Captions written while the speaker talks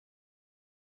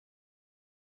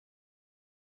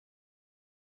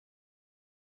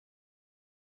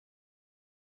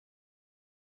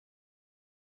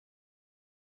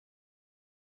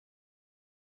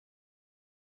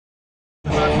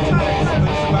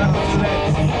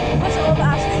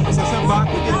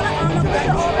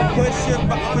Push your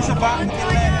back with your leg.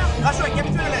 That's right, get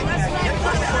between the legs. Get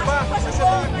push your back. Push your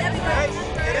back. Nice.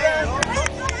 Get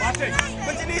in.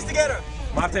 Put your knees together.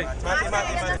 Mate.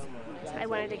 I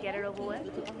wanted to get it over with,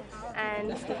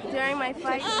 and during my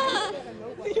fight,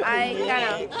 I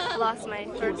kind of lost my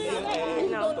first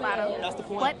battle,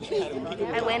 but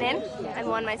I went in and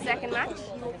won my second match,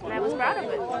 and I was proud of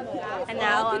it. And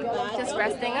now I'm just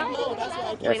resting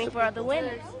up, waiting for the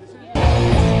win.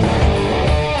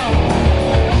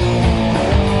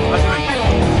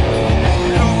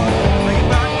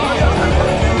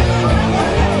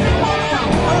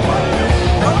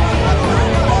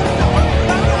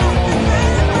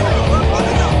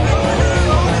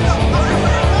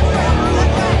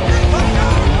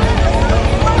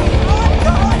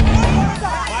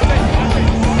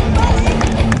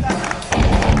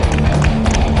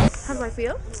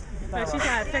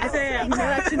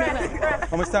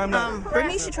 How much time now?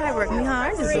 Brittany should try working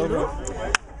hard in Zulu.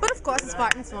 But of course, it's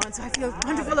Spartan's one, so I feel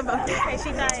wonderful about that.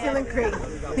 She's feeling great.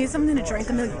 Need something to drink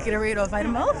and to get her to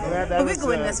vitamin milk. But we're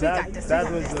going this. We got this. That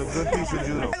was a good piece of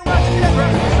judo.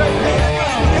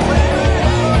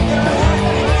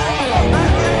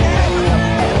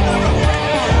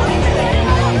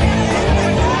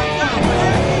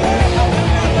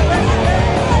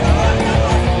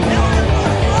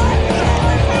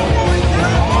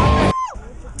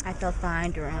 I felt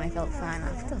fine during, I felt fine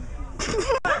after.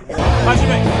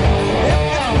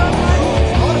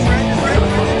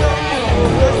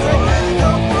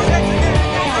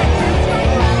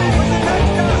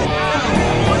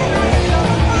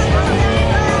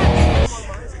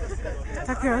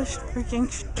 That girl's freaking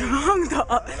strong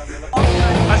though.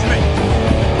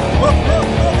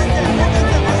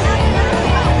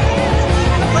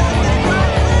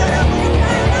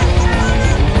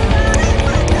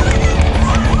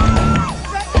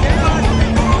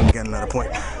 Another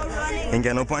point. Ain't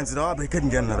got no points at all, but he couldn't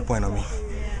get another point on me.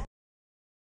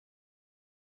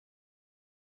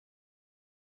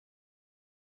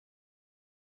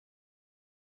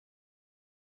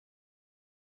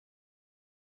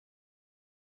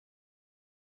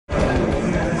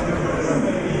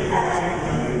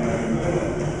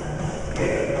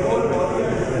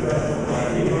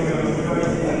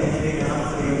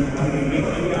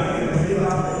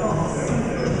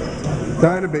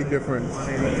 That a big difference.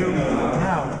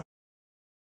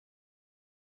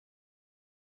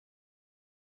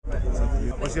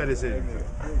 What's your decision?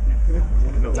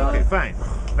 No. Okay, fine.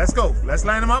 Let's go. Let's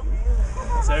line them up.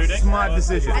 Smart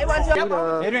decision.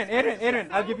 Adrian,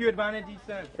 I'll give you advantage each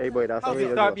time. Hey boy, that's how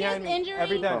you Start behind me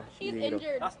every time. He's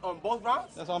injured. That's on both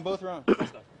rounds? That's on both rounds.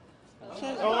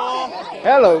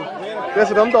 Hello. That's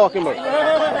what I'm talking about.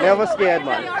 Never scared,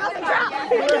 man.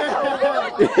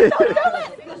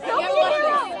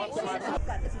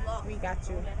 We got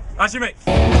you. That's your mate.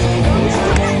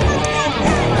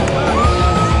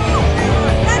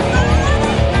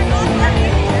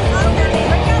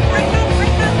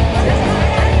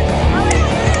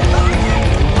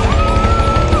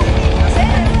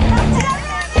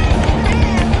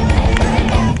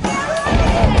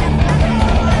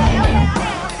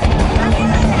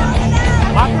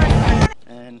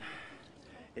 And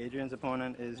Adrian's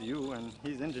opponent is you, and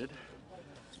he's injured.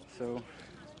 So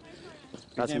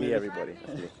that's me, everybody.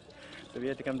 That's me. So we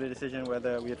had to come to a decision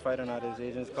whether we'd fight or not. As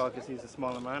Adrian's called because he's a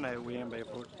smaller man. I weigh him by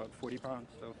about 40 pounds.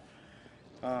 So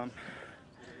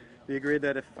we agreed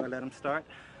that if I let him start,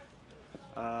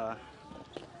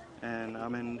 and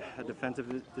I'm in a defensive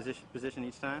position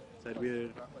each time, so that we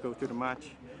would go through the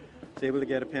match. Was able to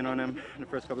get a pin on him in the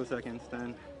first couple of seconds.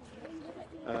 Then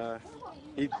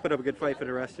he put up a good fight for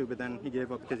the rest too, but then he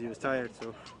gave up because he was tired.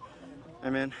 So I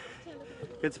mean,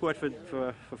 good sport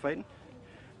for fighting.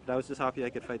 But I was just happy I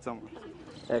could fight someone.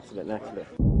 Excellent, excellent.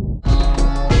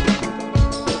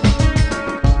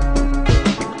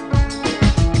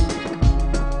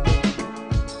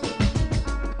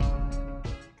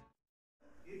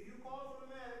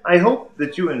 I hope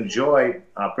that you enjoyed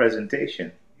our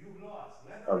presentation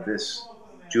of this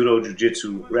Judo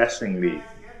Jiu-Jitsu Wrestling League.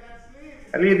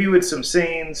 I leave you with some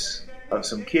sayings of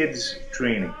some kids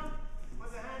training.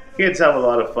 Kids have a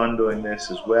lot of fun doing this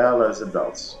as well as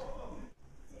adults.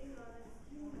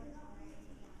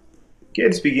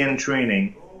 Kids begin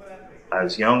training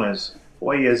as young as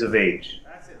 4 years of age.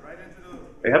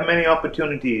 They have many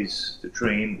opportunities to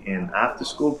train in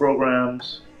after-school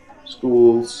programs,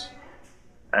 schools,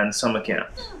 and summer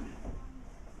camps.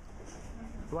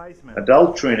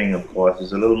 Adult training, of course,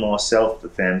 is a little more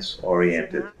self-defense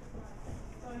oriented.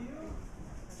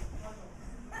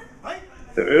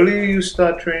 The earlier you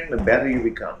start training, the better you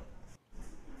become.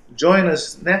 Join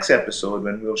us next episode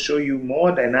when we'll show you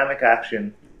more dynamic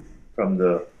action from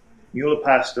the Mula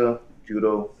Pasta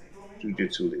Judo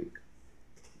Jiu-Jitsu League.